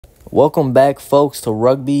Welcome back, folks, to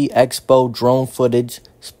RugbyExpo drone footage,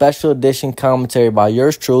 special edition commentary by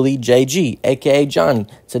yours truly, JG, a.k.a. Johnny.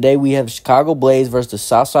 Today we have Chicago Blaze versus the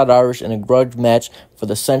Southside Irish in a grudge match for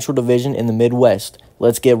the Central Division in the Midwest.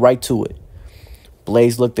 Let's get right to it.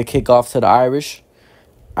 Blaze look to kick off to the Irish.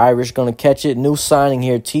 Irish going to catch it. New signing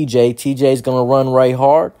here, TJ. TJ's going to run right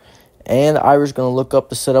hard. And the Irish going to look up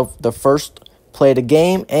to set up the first play of the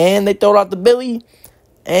game. And they throw it out to Billy.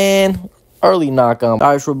 And early knock on. The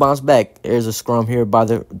Irish will bounce back. There's a scrum here by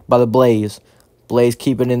the Blaze. Blaze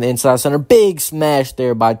keeping in the inside center. Big smash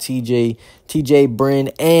there by TJ. TJ, Bryn,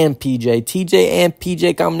 and PJ. TJ and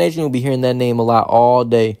PJ combination. You'll be hearing that name a lot all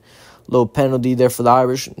day. Little penalty there for the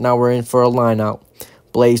Irish. Now we're in for a line out.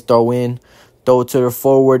 Blaze throw in. Throw it to the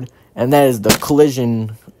forward. And that is the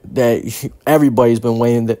collision that everybody's been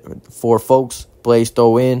waiting for, folks. Blaze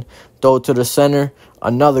throw in. Throw it to the center.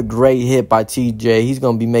 Another great hit by TJ. He's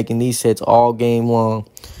going to be making these hits all game long.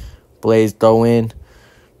 Blaze throw in.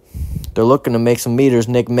 They're looking to make some meters.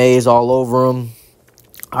 Nick Mays all over him.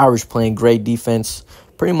 Irish playing great defense.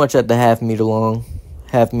 Pretty much at the half meter line.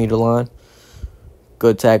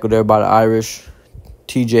 Good tackle there by the Irish.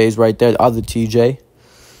 TJ's right there. The other TJ.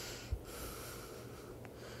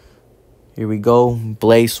 Here we go.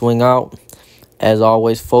 Blaze swing out. As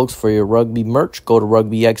always, folks, for your rugby merch, go to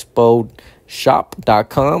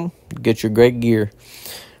RugbyExpoShop.com. Get your great gear.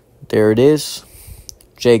 There it is.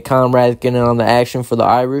 Jay Conrad getting on the action for the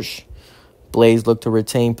Irish. Blaze look to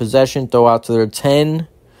retain possession. Throw out to their 10.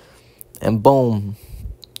 And boom.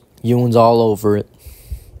 Ewan's all over it.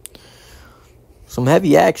 Some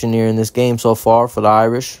heavy action here in this game so far for the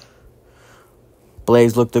Irish.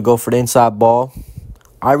 Blaze look to go for the inside ball.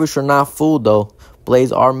 Irish are not fooled, though.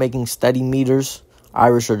 Blaze are making steady meters.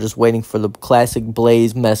 Irish are just waiting for the classic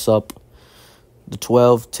Blaze mess up. The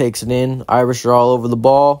 12 takes it in. Irish are all over the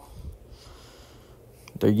ball.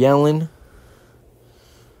 They're yelling.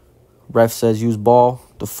 Ref says use ball.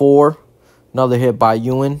 The 4. Another hit by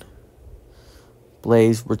Ewan.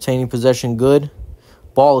 Blaze retaining possession good.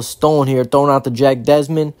 Ball is stolen here. Thrown out to Jack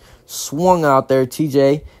Desmond. Swung out there.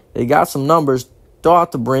 TJ. They got some numbers. Throw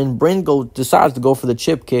out to Bryn. Bryn decides to go for the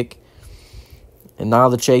chip kick. And now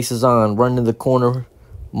the chase is on. Running to the corner.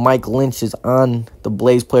 Mike Lynch is on the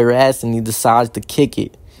Blaze player ass, and he decides to kick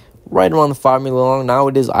it. Right around the 5 meter long. Now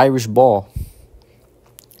it is Irish ball.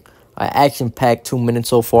 An action-packed 2 minutes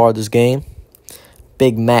so far this game.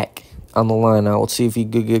 Big Mac on the line now. Let's see if he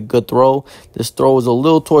could get a good throw. This throw is a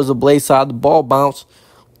little towards the Blaze side. The ball bounced.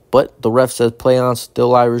 But the ref says play on,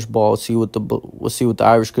 still Irish ball. Let's see what the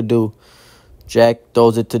Irish could do. Jack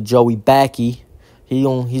throws it to Joey Backey.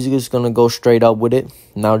 He's just going to go straight up with it.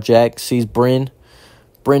 Now Jack sees Bryn.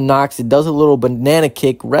 Bryn knocks it, does a little banana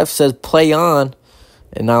kick. Ref says play on.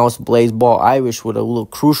 And now it's Blaze ball. Irish with a little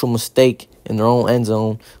crucial mistake in their own end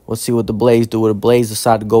zone. Let's see what the Blaze do. The Blaze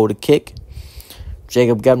decide to go with a kick.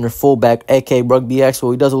 Jacob Goeppner, fullback, a.k.a.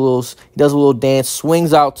 RugbyExpo. He does a little dance,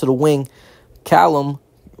 swings out to the wing. Callum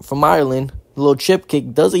from Ireland. A little chip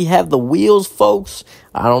kick. Does he have the wheels, folks?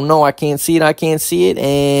 I don't know. I can't see it.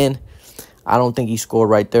 And I don't think he scored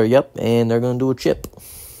right there. Yep. And they're going to do a chip.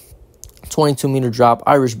 22-meter drop.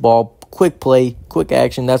 Irish ball. Quick play. Quick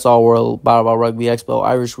action. That's all we're about RugbyExpo.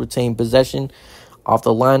 Irish retain possession. Off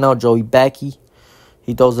the line out, Joey Backey.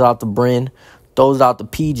 He throws it out to Bryn. Throws it out to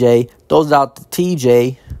PJ. Throws it out to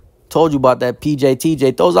TJ. Told you about that PJ.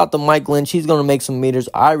 TJ throws out to Mike Lynch. He's going to make some meters.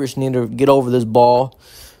 Irish need to get over this ball.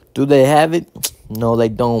 Do they have it? No, they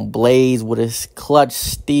don't. Blaze with a clutch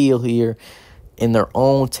steal here in their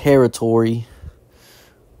own territory.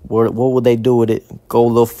 What would they do with it? Go a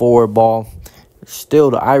little forward ball.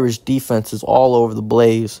 Still, the Irish defense is all over the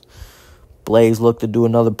Blaze. Blaze look to do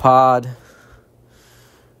another pod.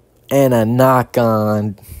 And a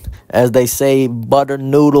knock-on. As they say, butter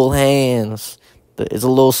noodle hands. It's a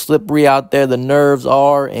little slippery out there. The nerves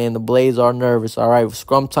are, and the Blaze are nervous. All right,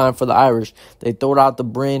 scrum time for the Irish. They throw it out to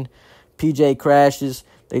Bryn. PJ crashes.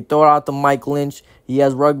 They throw it out to Mike Lynch. He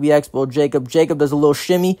has RugbyExpo Jacob. Jacob does a little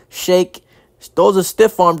shimmy, shake, throws a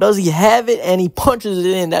stiff arm. Does he have it? And he punches it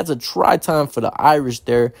in. That's a try time for the Irish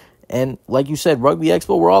there. And like you said,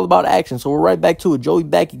 RugbyExpo, we're all about action. So we're right back to it. Joey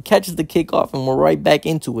Backey catches the kickoff, and we're right back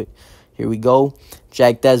into it. Here we go.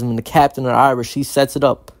 Jack Desmond, the captain of the Irish, he sets it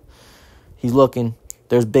up. He's looking.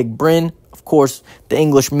 There's Big Bryn. Of course, the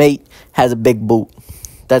English mate has a big boot.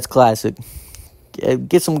 That's classic.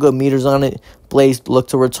 Get some good meters on it. Blaze look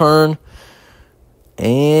to return.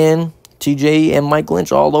 And TJ and Mike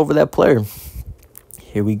Lynch all over that player.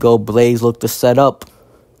 Here we go. Blaze look to set up.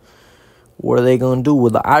 What are they going to do? Will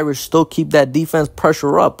the Irish still keep that defense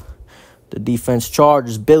pressure up? The defense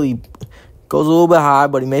charges. Billy goes a little bit high,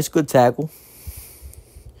 but he makes a good tackle.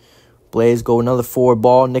 Blaze go another forward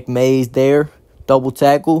ball. Nick Mays there. Double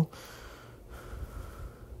tackle.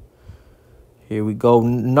 Here we go.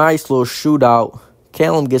 Nice little shootout.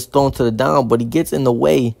 Callum gets thrown to the down, but he gets in the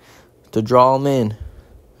way to draw him in.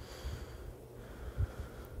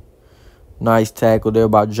 Nice tackle there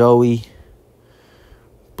by Joey.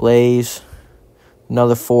 Blaze.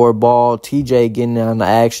 Another forward ball. TJ getting on the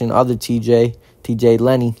action. Other TJ. TJ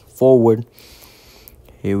Lenny. Forward.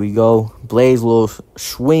 Here we go. Blaze, a little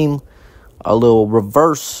swing. A little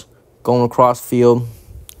reverse. Going across field.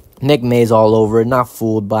 Nick Mays all over it. Not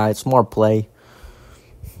fooled by it. Smart play.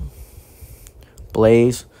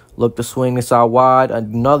 Blaze. Look to swing this out wide.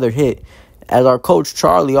 Another hit. As our coach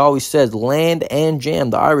Charlie always says, land and jam.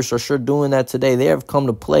 The Irish are sure doing that today. They have come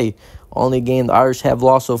to play. Only game the Irish have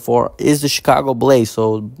lost so far is the Chicago Blaze.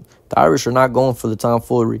 So the Irish are not going for the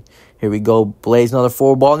tomfoolery. Here we go. Blaze, another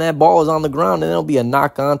forward ball. And that ball is on the ground. And it'll be a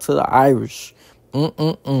knock on to the Irish.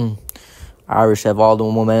 Irish have all the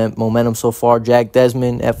momentum so far. Jack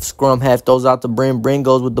Desmond at scrum half throws out the brim. Brin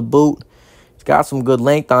goes with the boot. He's got some good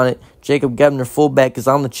length on it. Jacob Goeppner, fullback, is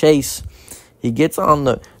on the chase. He gets on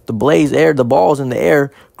the Blaze air. The ball's in the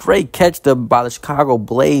air. Great catch by the Chicago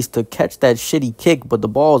Blaze to catch that shitty kick, but the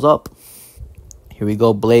ball's up. Here we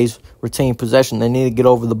go. Blaze retain possession. They need to get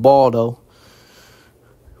over the ball, though.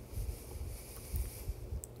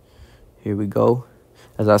 Here we go.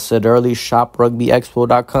 As I said earlier, shop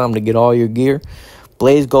RugbyExpo.com to get all your gear.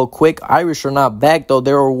 Blaze go quick. Irish are not back, though.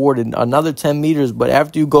 They're awarded another 10 meters, but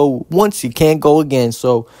after you go once, you can't go again.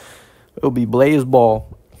 So it'll be Blaze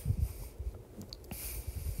ball.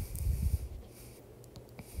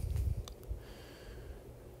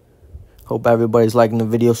 Hope everybody's liking the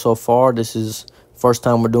video so far. This is first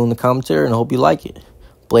time we're doing the commentary, and I hope you like it.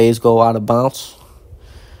 Blaze go out of bounds.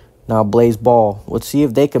 Now Blaze ball. Let's see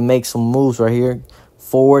if they can make some moves right here.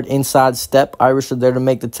 Forward, inside step. Irish are there to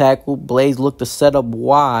make the tackle. Blaze look to set up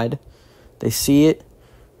wide. They see it.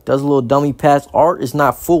 Does a little dummy pass. Art is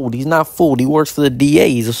not fooled. He's not fooled. He works for the DA.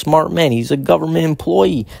 He's a smart man. He's a government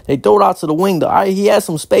employee. They throw it out to the wing. He has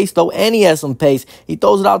some space, though, and he has some pace. He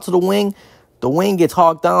throws it out to the wing. The wing gets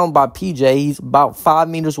hogged down by PJ. He's about 5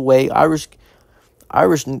 meters away. Irish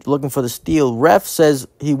looking for the steal. Ref says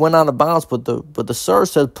he went out of bounds, but the sir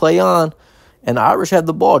says play on. And the Irish have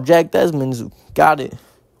the ball. Jack Desmond's got it.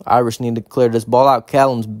 Irish need to clear this ball out.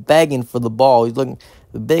 Callum's begging for the ball. He's looking.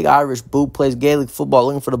 The big Irish boot plays Gaelic football,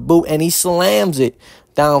 looking for the boot, and he slams it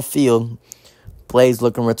downfield. Blaze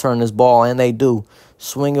looking to return this ball, and they do.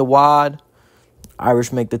 Swing it wide.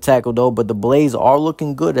 Irish make the tackle, though, but the Blaze are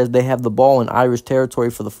looking good as they have the ball in Irish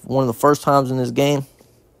territory for one of the first times in this game.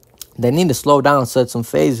 They need to slow down and set some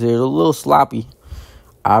phases here. They're a little sloppy.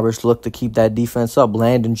 Irish look to keep that defense up.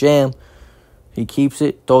 Land and jam. He keeps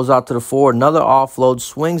it, throws out to the forward. Another offload,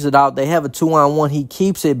 swings it out. They have a 2-on-1. He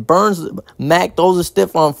keeps it, burns. Mac throws a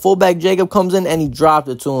stiff arm. Fullback Jacob comes in, and he dropped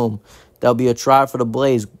it to him. That'll be a try for the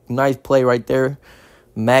Blaze. Nice play right there.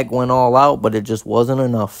 Mac went all out, but it just wasn't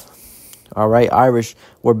enough. All right, Irish,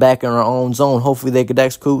 we're back in our own zone. Hopefully they could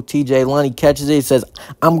execute. TJ Lunny catches it. He says,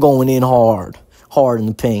 I'm going in hard in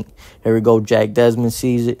the paint. Here we go. Jack Desmond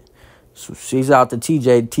sees it. Sees out to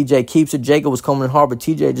TJ. TJ keeps it. Jacob was coming in hard, but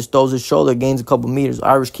TJ just throws his shoulder, gains a couple meters.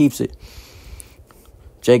 Irish keeps it.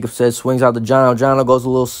 Jacob says, swings out to Jono. Jono goes a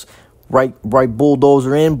little right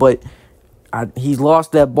bulldozer in, but he's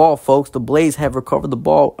lost that ball, folks. The Blaze have recovered the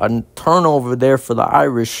ball. A turnover there for the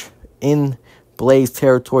Irish in Blaze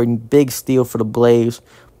territory. Big steal for the Blaze.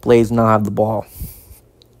 Blaze now have the ball.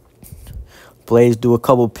 Blaze do a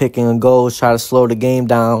couple picking and goes, try to slow the game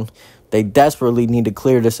down. They desperately need to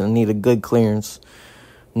clear this and need a good clearance.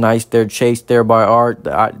 Nice there, chased there by Art.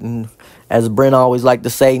 As Brent always like to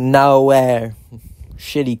say, nowhere.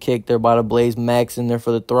 Shitty kick there by the Blaze. Mac's in there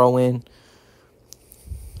for the throw-in.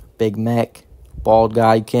 Big Mac. Bald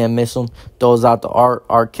guy, you can't miss him. Throws out to Art.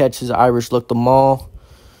 Art catches. Irish look the maul.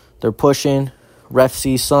 They're pushing. Ref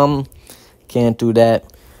sees some. Can't do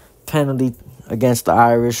that. Penalty against the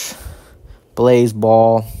Irish. Blaze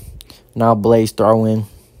ball. Now Blaze throw in.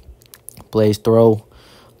 Blaze throw.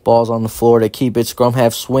 Ball's on the floor. They keep it. Scrum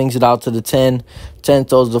half swings it out to the 10. 10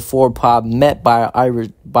 throws the forward pop. Met by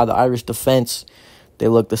the Irish defense. They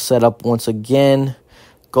look to set up once again.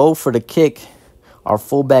 Go for the kick. Our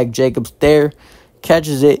fullback Jacobs there.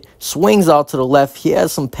 Catches it. Swings out to the left. He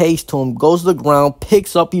has some pace to him. Goes to the ground.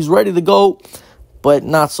 Picks up. He's ready to go. But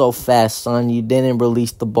not so fast, son. You didn't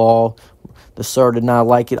release the ball. The sir did not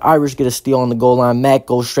like it. Irish get a steal on the goal line. Mac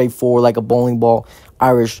goes straight forward like a bowling ball.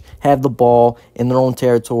 Irish have the ball in their own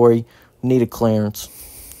territory. Need a clearance.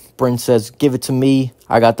 Bryn says, give it to me.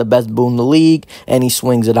 I got the best boot in the league. And he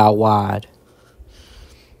swings it out wide.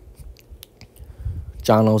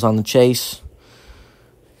 Jono's on the chase.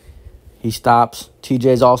 He stops.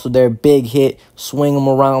 TJ's also there. Big hit. Swing him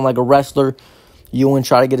around like a wrestler. Ewan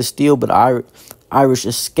try to get a steal, but Irish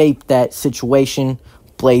escaped that situation.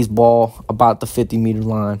 Blaze ball about the 50-meter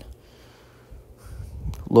line.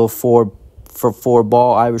 Little four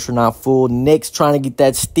ball. Irish are not fooled. Nick's trying to get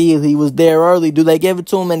that steal. He was there early. Do they give it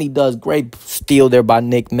to him? And he does. Great steal there by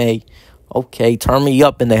Nick May. Okay, turn me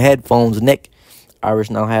up in the headphones, Nick.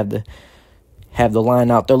 Irish now have the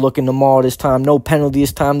line out. They're looking to maul this time. No penalty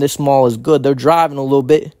this time. This maul is good. They're driving a little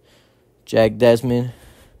bit. Jack Desmond.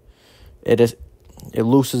 It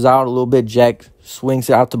looses out a little bit. Jack swings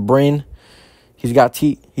it out to Bryn. He's got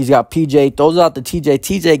PJ. Throws it out to TJ.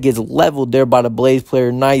 TJ gets leveled there by the Blaze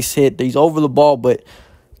player. Nice hit. He's over the ball, but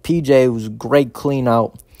PJ was great clean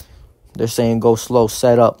out. They're saying go slow,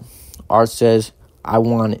 set up. Art says, I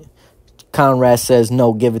want it. Conrad says,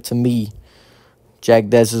 no, give it to me. Jack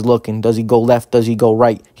Des is looking. Does he go left? Does he go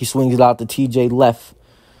right? He swings it out to TJ left.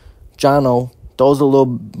 Jono throws a little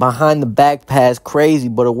behind the back pass. Crazy,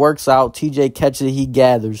 but it works out. TJ catches it. He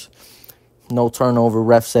gathers. No turnover.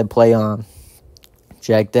 Ref said play on.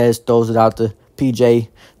 Jack Des throws it out to PJ.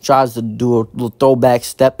 Tries to do a little throwback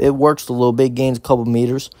step. It works a little bit. Gains a couple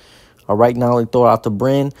meters. All right, now he throw it out to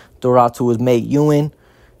Bryn. Throw it out to his mate Ewan.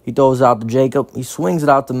 He throws it out to Jacob. He swings it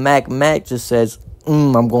out to Mac. Mac just says,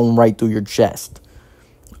 I'm going right through your chest.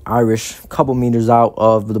 Irish, a couple meters out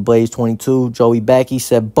of the Blaze 22. Joey back. He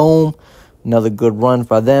said, boom. Another good run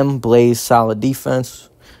by them. Blaze, solid defense.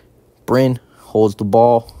 Bryn holds the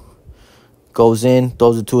ball. Goes in.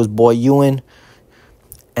 Throws it to his boy Ewan.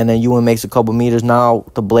 And then Ewan makes a couple meters. Now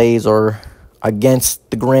the Blaze are against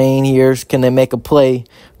the grain here. Can they make a play?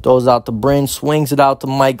 Throws out to Bryn. Swings it out to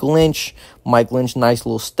Mike Lynch. Mike Lynch, nice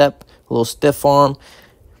little step. A little stiff arm.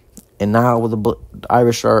 And now with the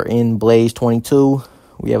Irish are in Blaze 22.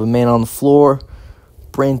 We have a man on the floor.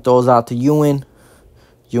 Bryn throws out to Ewan.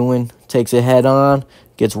 Ewan takes it head on.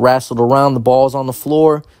 Gets wrestled around. The ball's on the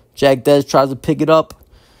floor. Jack Des tries to pick it up.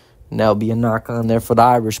 And that'll be a knock on there for the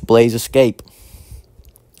Irish. Blaze escape.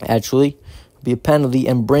 Actually, be a penalty.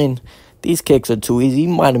 And Bryn, these kicks are too easy. He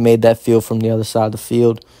might have made that field from the other side of the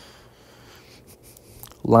field.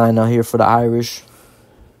 Line out here for the Irish.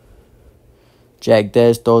 Jack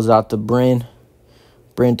Des throws out to Bryn.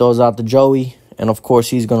 Bryn throws out to Joey. And, of course,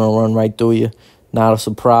 he's going to run right through you. Not a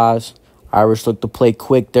surprise. Irish look to play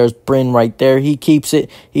quick. There's Bryn right there. He keeps it.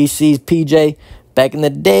 He sees PJ. Back in the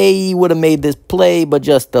day, he would have made this play, but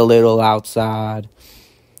just a little outside.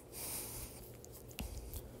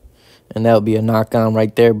 And that would be a knock-on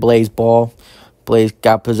right there. Blaze ball. Blaze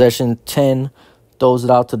got possession. 10. Throws it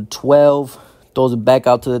out to the 12. Throws it back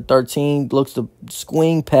out to the 13. Looks to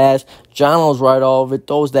swing pass. Jono's right over it.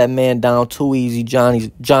 Throws that man down too easy.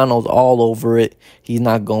 Jono's all over it. He's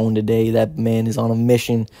not going today. That man is on a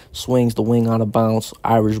mission. Swings the wing out of bounds.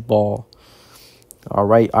 Irish ball. All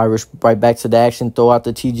right, Irish right back to the action. Throw out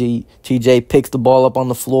to TJ. TJ picks the ball up on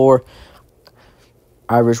the floor.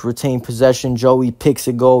 Irish retain possession. Joey picks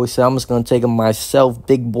it goal. He said, I'm just going to take it myself.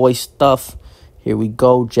 Big boy stuff. Here we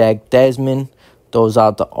go. Jack Desmond throws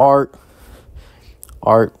out to Art.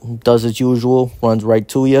 Art does as usual. Runs right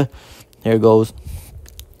to you. Here goes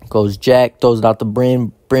Jack. Throws it out to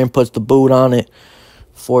Bryn. Bryn puts the boot on it.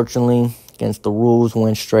 Fortunately, against the rules,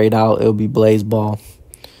 went straight out. It'll be Blaze ball.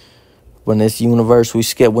 When this universe, we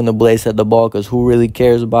skip when the Blaze had the ball because who really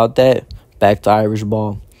cares about that? Back to Irish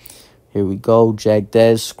ball. Here we go. Jack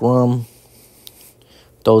Des, scrum.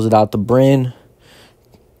 Throws it out to Bryn.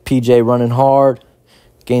 PJ running hard.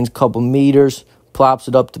 Gains a couple meters. Plops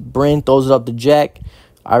it up to Bryn. Throws it up to Jack.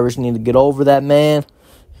 Irish need to get over that man.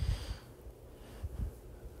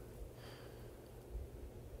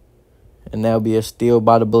 And that'll be a steal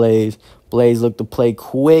by the Blaze. Blaze look to play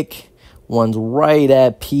quick. One's right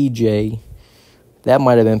at PJ. That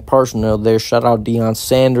might have been personal there. Shout out Deion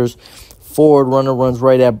Sanders. Forward runner runs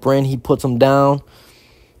right at Bryn. He puts him down.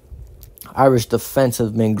 Irish defense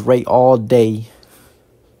has been great all day.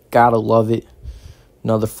 Gotta love it.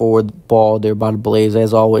 Another forward ball there by the Blaze.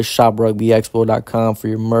 As always, shop RugbyExpo.com for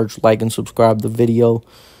your merch. Like and subscribe to the video.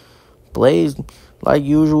 Blaze, like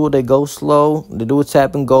usual, they go slow. They do a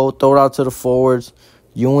tap and go. Throw it out to the forwards.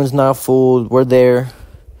 Ewan's not fooled. We're there.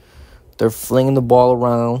 They're flinging the ball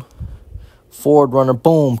around. Forward runner,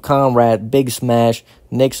 boom, Conrad, big smash.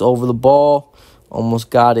 Nick's over the ball.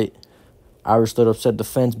 Almost got it. Irish stood up, set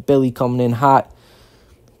defense. Billy coming in hot.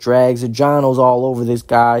 Drags it. Jono's all over this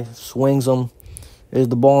guy. Swings him. There's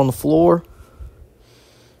the ball on the floor.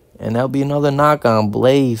 And that'll be another knock on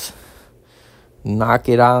Blaze. Knock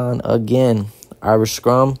it on again. Irish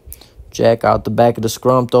scrum. Jack out the back of the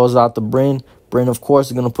scrum. Throws out to Bryn. Bryn, of course,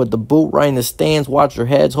 is going to put the boot right in the stands. Watch your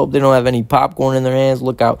heads. Hope they don't have any popcorn in their hands.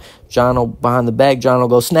 Look out. Jono behind the back. Jono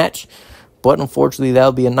go snatch. But unfortunately,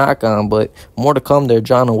 that'll be a knock-on. But more to come there,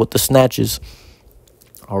 Jono, with the snatches.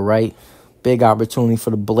 All right. Big opportunity for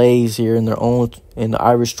the Blaze here in the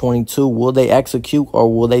Irish 22. Will they execute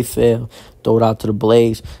or will they fail? Throw it out to the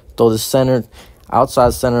Blaze. Throw the center,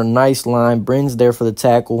 outside center, nice line. Bryn's there for the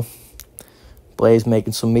tackle. Blaze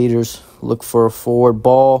making some meters. Look for a forward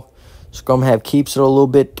ball. Scrum half keeps it a little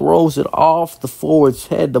bit, throws it off the forward's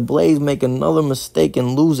head. The Blaze make another mistake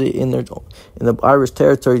and lose it in the Irish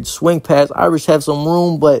territory. Swing pass. Irish have some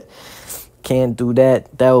room, but can't do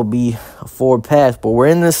that. That would be a forward pass. But we're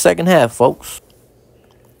in the second half, folks.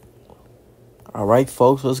 All right,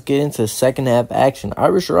 folks, let's get into the second half action.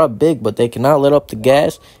 Irish are up big, but they cannot let up the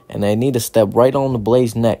gas, and they need to step right on the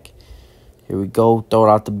Blaze neck. Here we go. Throw it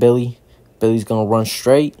out to Billy. Billy's going to run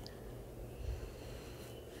straight.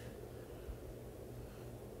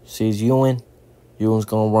 Sees Ewan. Ewan's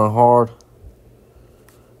going to run hard.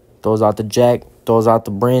 Throws out to Jack. Throws out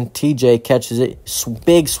to Bryn. TJ catches it.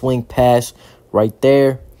 Big swing pass right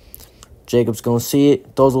there. Jacob's going to see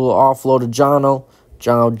it. Throws a little offload to Jono.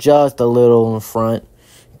 Jono just a little in front.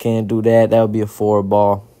 Can't do that. That would be a forward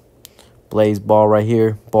ball. Blaze ball right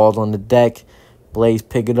here. Ball's on the deck. Blaze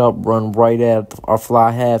pick it up. Run right at our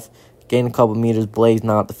fly half. Gain a couple meters. Blaze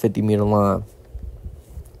not the 50-meter line.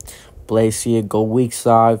 Blaze see it go weak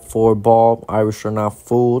side. Forward ball. Irish are not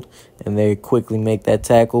fooled. And they quickly make that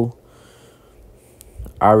tackle.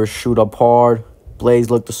 Irish shoot up hard. Blaze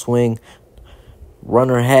look to swing.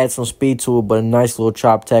 Runner had some speed to it, but a nice little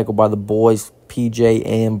chop tackle by the boys, PJ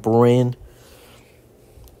and Bryn.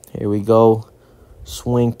 Here we go.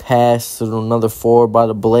 Swing pass to another forward by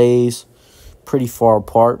the Blaze. Pretty far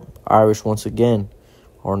apart. Irish, once again,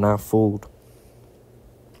 are not fooled.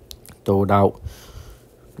 Throw it out.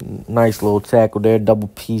 Nice little tackle there. Double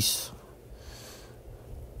piece.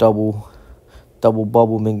 Double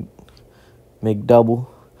bubble McDouble.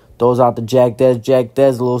 Throws out to Jack Des. Jack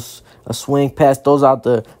Des, a swing pass. Throws out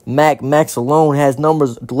to Mac. Max alone has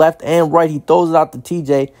numbers left and right. He throws it out to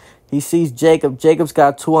TJ. He sees Jacob. Jacob's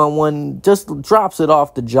got 2-on-1. Just drops it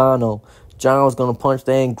off to Jono. Jono's going to punch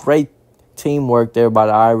the end. Great teamwork there by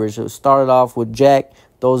the Irish. It started off with Jack.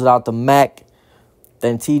 Throws it out to Mac.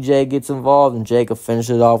 Then TJ gets involved, and Jacob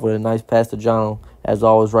finishes it off with a nice pass to Jono. As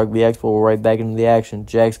always, RugbyExpo, we're right back into the action.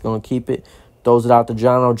 Jack's going to keep it. Throws it out to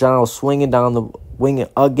Jono. Jono swinging down the wing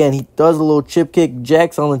again. He does a little chip kick.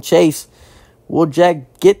 Jack's on the chase. Will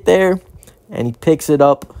Jack get there? And he picks it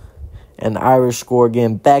up. And the Irish score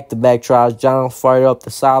again. Back-to-back tries. Jono fired up.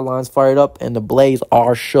 The sidelines fired up. And the Blaze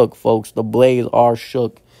are shook, folks. The Blaze are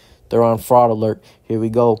shook. They're on fraud alert. Here we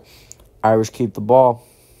go. Irish keep the ball.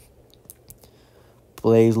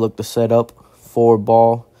 Blaze look to set up. Forward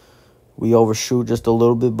ball. We overshoot just a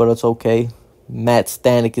little bit, but it's okay. Matt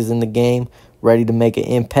Stanek is in the game. Ready to make an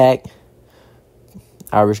impact.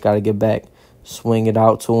 Irish got to get back. Swing it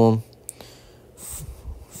out to him.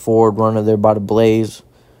 Forward runner there by the Blaze.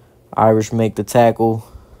 Irish make the tackle.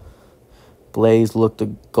 Blaze look to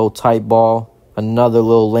go tight ball. Another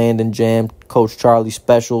little landing jam. Coach Charlie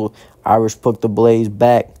special. Irish put the Blaze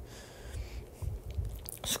back.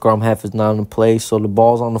 Scrum half is not in place, so the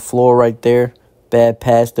ball's on the floor right there. Bad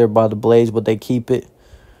pass there by the Blaze, but they keep it.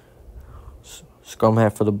 Scrum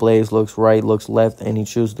half for the Blaze looks right, looks left, and he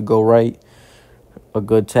chooses to go right. A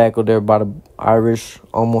good tackle there by the Irish.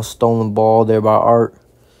 Almost stolen ball there by Art.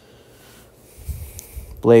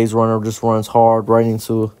 Blaze runner just runs hard right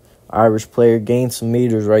into Irish player. Gains some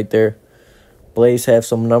meters right there. Blaze have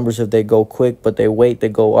some numbers if they go quick, but they wait, they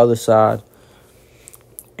go other side.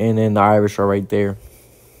 And then the Irish are right there.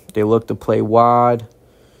 They look to play wide.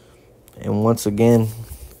 And once again,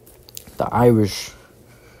 the Irish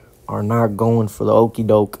are not going for the okie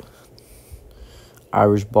doke.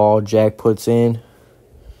 Irish ball, Jack puts in.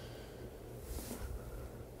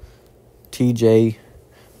 TJ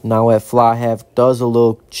now at fly half does a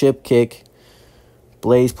little chip kick.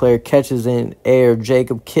 Blaze player catches in air.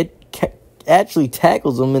 Jacob actually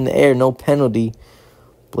tackles him in the air, no penalty.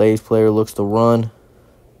 Blaze player looks to run.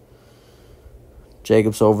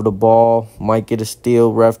 Jacob's over the ball. Might get a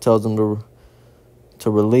steal. Ref tells him to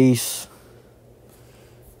release.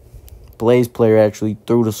 Blaze player actually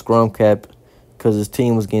threw the scrum cap because his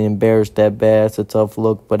team was getting embarrassed that bad. It's a tough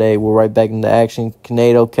look. But, hey, we're right back into action.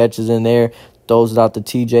 Mato catches in there. Throws it out to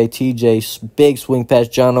TJ. TJ, big swing pass.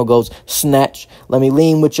 Jono goes, snatch. Let me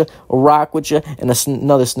lean with you, rock with you, and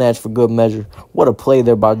another snatch for good measure. What a play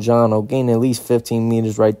there by Jono. Gained at least 15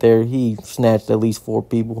 meters right there. He snatched at least 4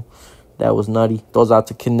 people. That was nutty. Throws out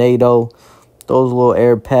to Canedo. Throws a little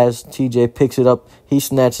air pass. TJ picks it up. He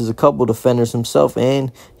snatches a couple defenders himself, and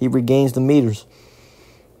he regains the meters.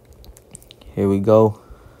 Here we go.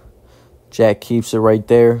 Jack keeps it right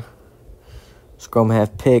there. Scrum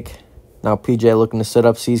half pick. Now PJ looking to set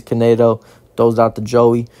up, sees Canedo, throws out to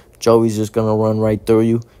Joey. Joey's just going to run right through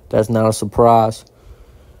you. That's not a surprise.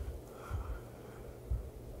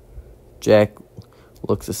 Jack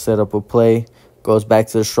looks to set up a play. Goes back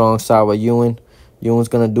to the strong side with Ewan. Ewan's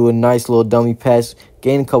going to do a nice little dummy pass.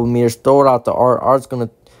 Gain a couple meters. Throw it out to Art. Art's going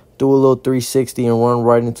to do a little 360 and run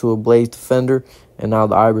right into a Blaze defender. And now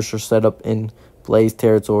the Irish are set up in Blaze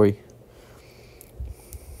territory.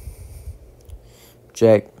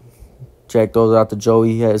 Jack throws it out to Joey.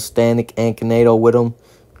 He has Stanek and Canedo with him.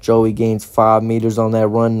 Joey gains 5 meters on that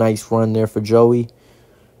run. Nice run there for Joey.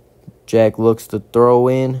 Jack looks to throw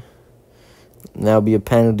in. And that'll be a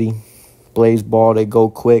penalty. Blaze ball, they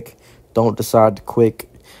go quick. Don't decide to quick.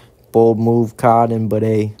 Bold move, Cotton, but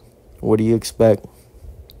hey, what do you expect?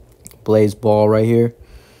 Blaze ball right here.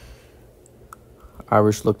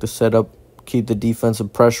 Irish look to set up, keep the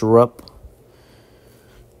defensive pressure up.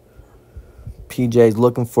 PJ's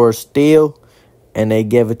looking for a steal, and they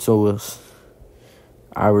give it to us.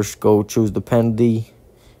 Irish go choose the penalty.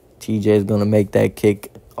 TJ's going to make that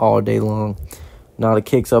kick all day long. Now the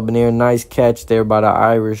kick's up in the air. Nice catch there by the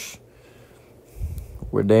Irish.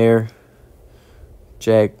 We're there.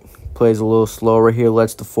 Jack plays a little slower here.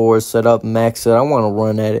 Lets the forward set up. Max said, I want to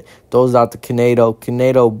run at it. Throws out to Canedo.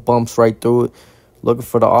 Canedo bumps right through it. Looking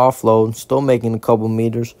for the offload. Still making a couple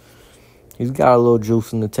meters. He's got a little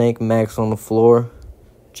juice in the tank. Max on the floor.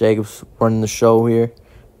 Jacobs running the show here.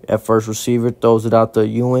 At first receiver. Throws it out to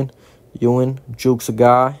Ewan. Ewan jukes a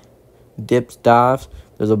guy. Dips, dives.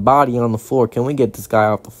 There's a body on the floor. Can we get this guy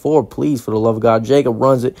off the floor, please, for the love of God? Jacob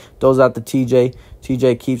runs it. Throws out to TJ.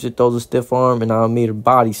 TJ keeps it. Throws a stiff arm. And now a meter.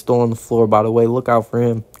 Body still on the floor, by the way. Look out for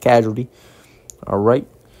him. Casualty. All right.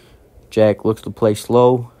 Jack looks to play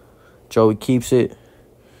slow. Joey keeps it.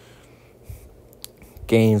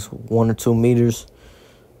 Gains 1 or 2 meters.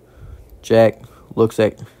 Jack looks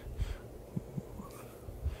at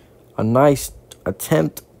a nice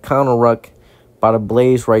attempt counter ruck by the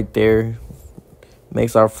Blaze right there.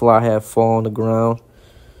 Makes our fly half fall on the ground.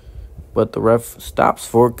 But the ref stops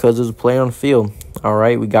for it because there's a player on the field. All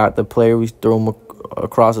right, we got the player. We throw him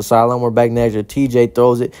across the sideline. We're back next to TJ.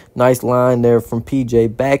 Throws it. Nice line there from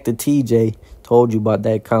PJ. Back to TJ. Told you about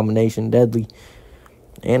that combination. Deadly.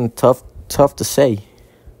 And tough to say.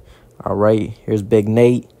 All right, here's Big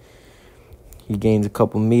Nate. He gains a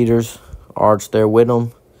couple meters. Arch there with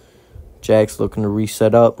him. Jack's looking to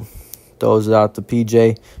reset up. Throws it out to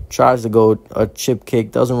PJ. Tries to go a chip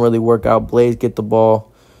kick. Doesn't really work out. Blaze get the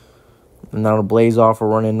ball. And now the Blaze off are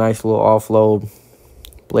running a nice little offload.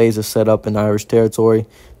 Blaze is set up in Irish territory.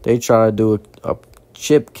 They try to do a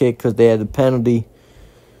chip kick because they had the penalty.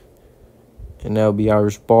 And that'll be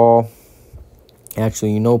Irish ball.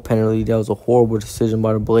 Actually, no penalty. That was a horrible decision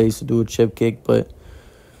by the Blaze to do a chip kick. But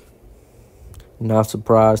not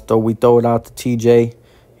surprised. Though we throw it out to TJ.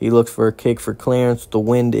 He looks for a kick for clearance. The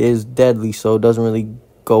wind is deadly, so it doesn't really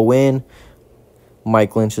go in.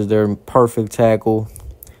 Mike Lynch is there. Perfect tackle.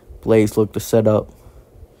 Blaze look to set up.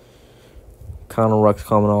 Counter ruck's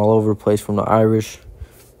coming all over the place from the Irish.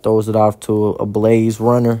 Throws it off to a Blaze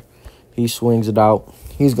runner. He swings it out.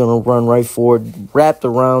 He's going to run right forward. Wrapped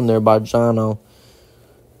around there by Jono.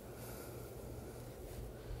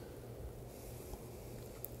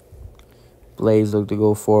 Blaze look to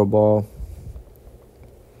go for a ball.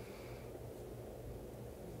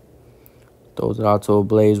 Throws it out to a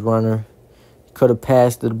Blaze runner. Could have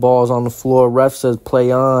passed it. The ball's on the floor. Ref says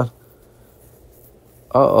play on.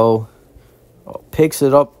 Uh-oh. Picks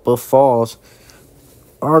it up but falls.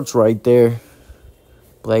 Art's right there.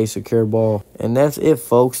 Blaze secure ball. And that's it,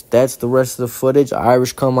 folks. That's the rest of the footage.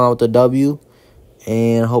 Irish come out with the W.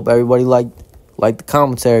 And I hope everybody liked the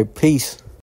commentary. Peace.